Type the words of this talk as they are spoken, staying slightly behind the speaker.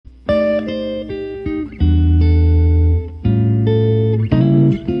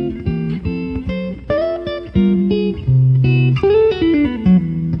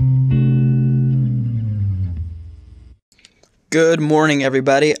Good morning,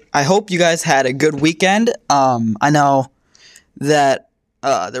 everybody. I hope you guys had a good weekend. I know that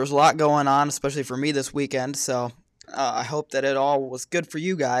there was a lot going on, especially for me this weekend, so I hope that it all was good for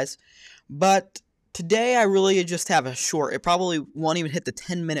you guys. But today I really just have a short, it probably won't even hit the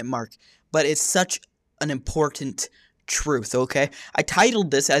 10-minute mark, but it's such an important truth, okay? I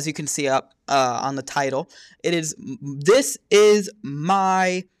titled this, as you can see up on the title, This is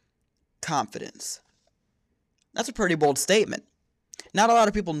My Confidence. That's a pretty bold statement. Not a lot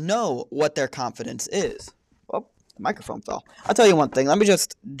of people know what their confidence is. Oh, the microphone fell. I'll tell you one thing. Let me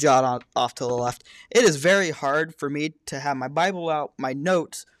just jot off to the left. It is very hard for me to have my Bible out, my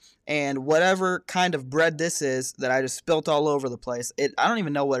notes, and whatever kind of bread this is that I just spilt all over the place. I don't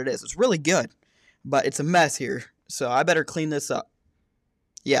even know what it is. It's really good, but it's a mess here, so I better clean this up.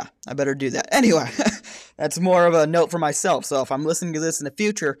 Yeah, I better do that. Anyway, that's more of a note for myself, so if I'm listening to this in the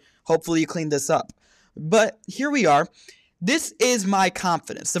future, hopefully you clean this up. But here we are. This is my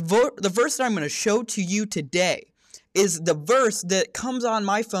confidence. The verse that I'm going to show to you today is the verse that comes on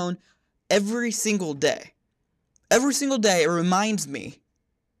my phone every single day. Every single day it reminds me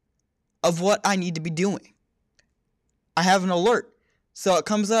of what I need to be doing. I have an alert. So it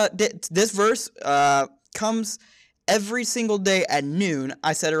comes this verse comes every single day at noon.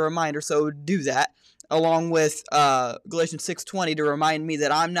 I set a reminder, so it would do that, along with Galatians 6:20 to remind me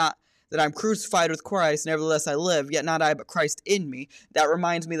that I'm crucified with Christ, nevertheless I live, yet not I, but Christ in me. That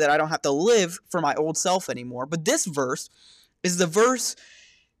reminds me that I don't have to live for my old self anymore. But this verse is the verse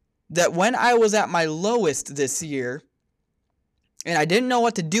that when I was at my lowest this year, and I didn't know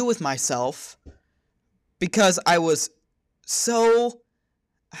what to do with myself, because I was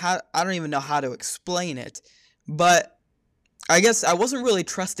I don't even know how to explain it, but I guess I wasn't really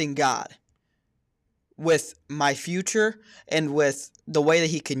trusting God with my future and with the way that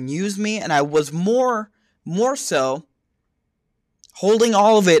he can use me, and I was more so holding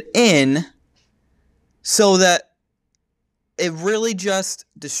all of it in, so that it really just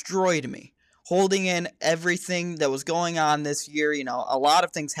destroyed me. Holding in everything that was going on this year, a lot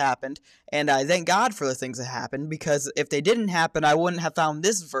of things happened, and I thank God for the things that happened, because if they didn't happen, I wouldn't have found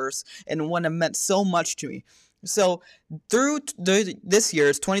this verse, and it wouldn't have meant so much to me. So through this year,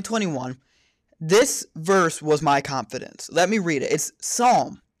 it's 2021, this verse was my confidence. Let me read it. It's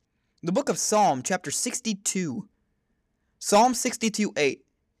the book of Psalm, chapter 62. Psalm 62:8.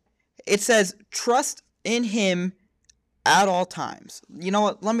 It says, trust in him at all times. You know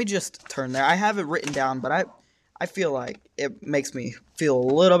what? Let me just turn there. I have it written down, but I feel like it makes me feel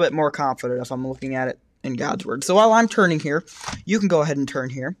a little bit more confident if I'm looking at it in God's word. So while I'm turning here, you can go ahead and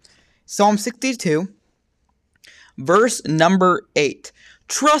turn here. Psalm 62, verse number 8.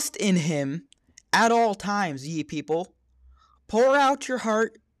 Trust in him at all times, ye people. Pour out your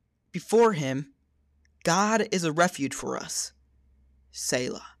heart before him. God is a refuge for us.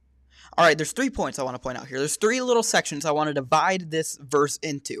 Selah. All right, there's 3 points I want to point out here. There's 3 little sections I want to divide this verse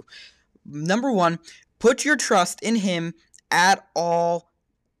into. Number 1, put your trust in him at all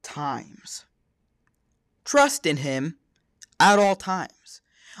times. Trust in him at all times.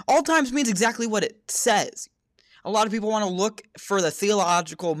 All times means exactly what it says. A lot of people want to look for the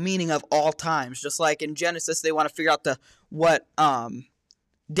theological meaning of all times. Just like in Genesis, they want to figure out what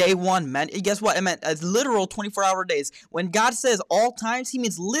day 1 meant. And guess what? It meant as literal 24-hour days. When God says all times, he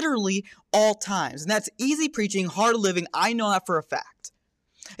means literally all times. And that's easy preaching, hard living. I know that for a fact.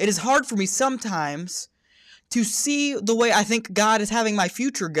 It is hard for me sometimes to see the way I think God is having my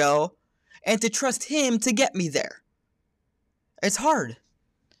future go and to trust him to get me there. It's hard.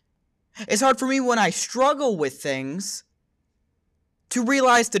 It's hard for me when I struggle with things to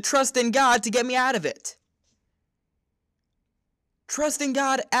realize to trust in God to get me out of it. Trust in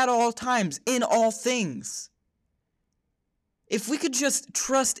God at all times, in all things. If we could just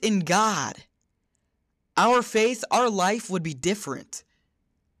trust in God, our faith, our life would be different.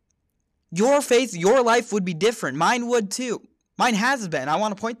 Your faith, your life would be different. Mine would too. Mine has been. I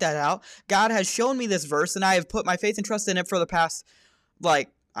want to point that out. God has shown me this verse, and I have put my faith and trust in it for the past,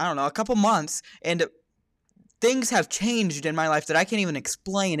 a couple months, and things have changed in my life that I can't even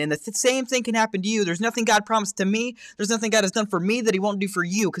explain, and the same thing can happen to you. There's nothing God promised to me. There's nothing God has done for me that he won't do for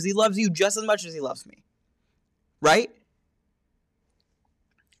you, because he loves you just as much as he loves me. Right?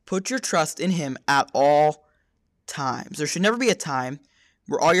 Put your trust in him at all times. There should never be a time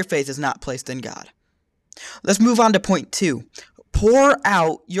where all your faith is not placed in God. Let's move on to point 2. Pour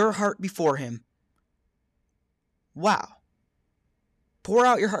out your heart before him. Wow. Pour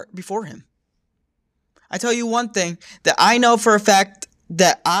out your heart before him. I tell you one thing, that I know for a fact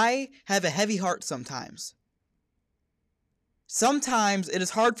that I have a heavy heart sometimes. Sometimes it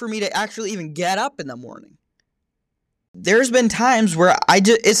is hard for me to actually even get up in the morning. There's been times where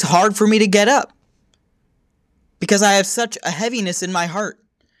it's hard for me to get up because I have such a heaviness in my heart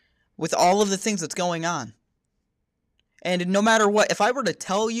with all of the things that's going on. And no matter what, if I were to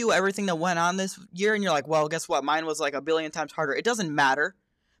tell you everything that went on this year and you're like, well, guess what? Mine was like a billion times harder. It doesn't matter.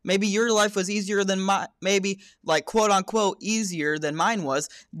 Maybe your life was easier than mine, maybe like quote unquote easier than mine was.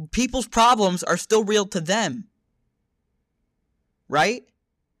 People's problems are still real to them. Right?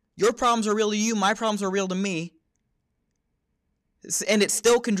 Your problems are real to you. My problems are real to me. And it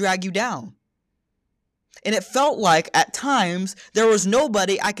still can drag you down. And it felt like at times there was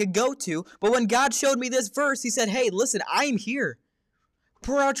nobody I could go to. But when God showed me this verse, he said, hey, listen, I am here.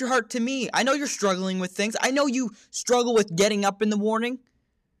 Pour out your heart to me. I know you're struggling with things. I know you struggle with getting up in the morning.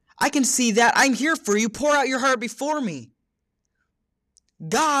 I can see that. I'm here for you. Pour out your heart before me.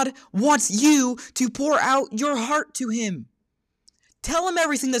 God wants you to pour out your heart to him. Tell him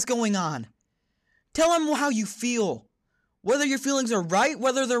everything that's going on. Tell him how you feel. Whether your feelings are right,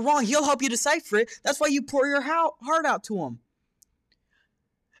 whether they're wrong, he'll help you decipher it. That's why you pour your heart out to him.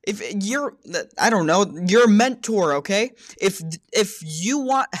 If you're, I don't know, you're a mentor, okay? If you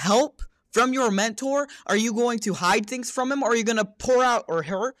want help from your mentor, are you going to hide things from him, or are you going to pour out, or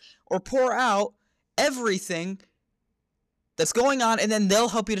her, or pour out everything that's going on, and then they'll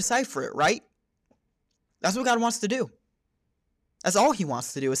help you decipher it, right? That's what God wants to do. That's all he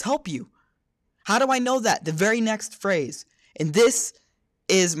wants to do, is help you. How do I know that? The very next phrase. And this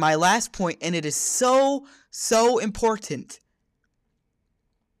is my last point, and it is so, so important.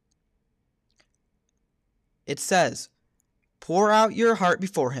 It says, pour out your heart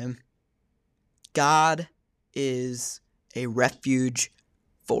before him. God is a refuge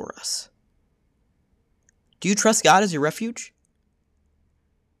for us. Do you trust God as your refuge?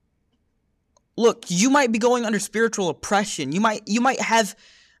 Look, you might be going under spiritual oppression. You might have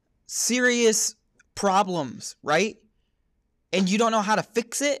serious problems, right? And you don't know how to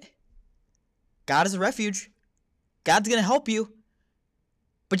fix it. God is a refuge. God's going to help you.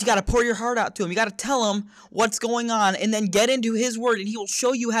 But you got to pour your heart out to him. You got to tell him what's going on and then get into his word, and he will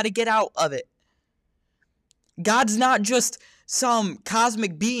show you how to get out of it. God's not just some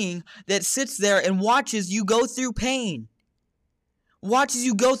cosmic being that sits there and watches you go through pain. Watches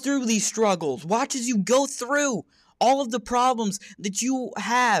you go through these struggles. Watches you go through all of the problems that you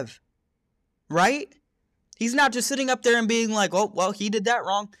have. Right? He's not just sitting up there and being like, oh, well, he did that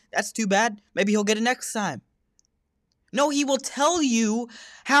wrong. That's too bad. Maybe he'll get it next time. No, he will tell you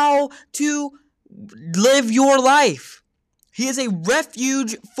how to live your life. He is a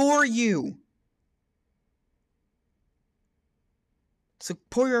refuge for you. So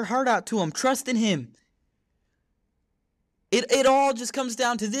pour your heart out to him. Trust in him. It all just comes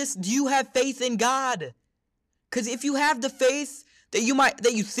down to this. Do you have faith in God? Because if you have the faith that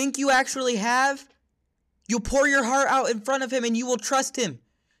you think you actually have, you'll pour your heart out in front of him and you will trust him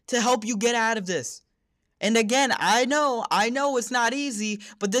to help you get out of this. And again, I know it's not easy,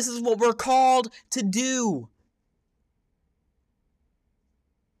 but this is what we're called to do.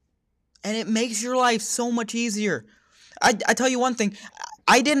 And it makes your life so much easier. I tell you one thing,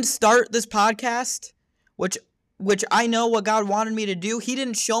 I didn't start this podcast, which I know what God wanted me to do. He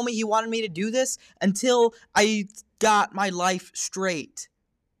didn't show me he wanted me to do this until I got my life straight.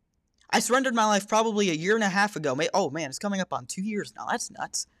 I surrendered my life probably a year and a half ago. Oh man, it's coming up on 2 years now. That's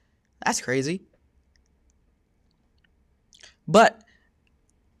nuts. That's crazy. But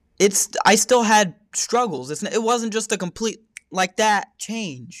I still had struggles. It wasn't just a complete like that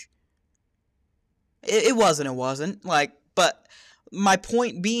change. It wasn't. But my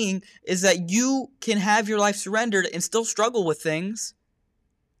point being is that you can have your life surrendered and still struggle with things.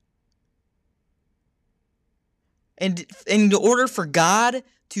 And in order for God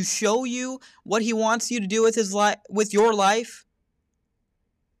to show you what he wants you to do with with your life,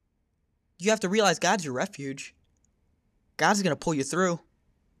 you have to realize God's your refuge. God's going to pull you through.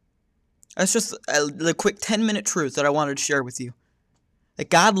 That's just the quick 10-minute truth that I wanted to share with you. That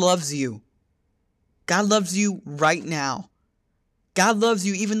God loves you. God loves you right now. God loves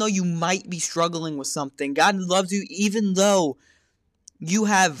you even though you might be struggling with something. God loves you even though you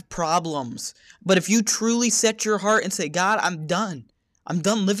have problems. But if you truly set your heart and say, God, I'm done. I'm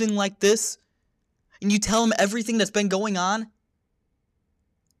done living like this. And you tell him everything that's been going on.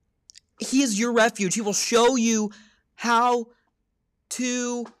 He is your refuge. He will show you how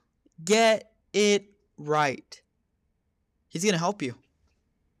to get it right. He's going to help you.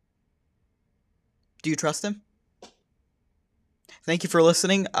 Do you trust him? Thank you for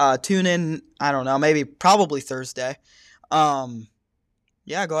listening. Tune in, I don't know, probably Thursday.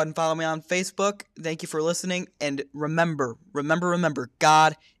 Yeah, go ahead and follow me on Facebook. Thank you for listening. And remember,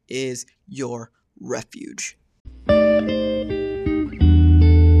 God is your refuge.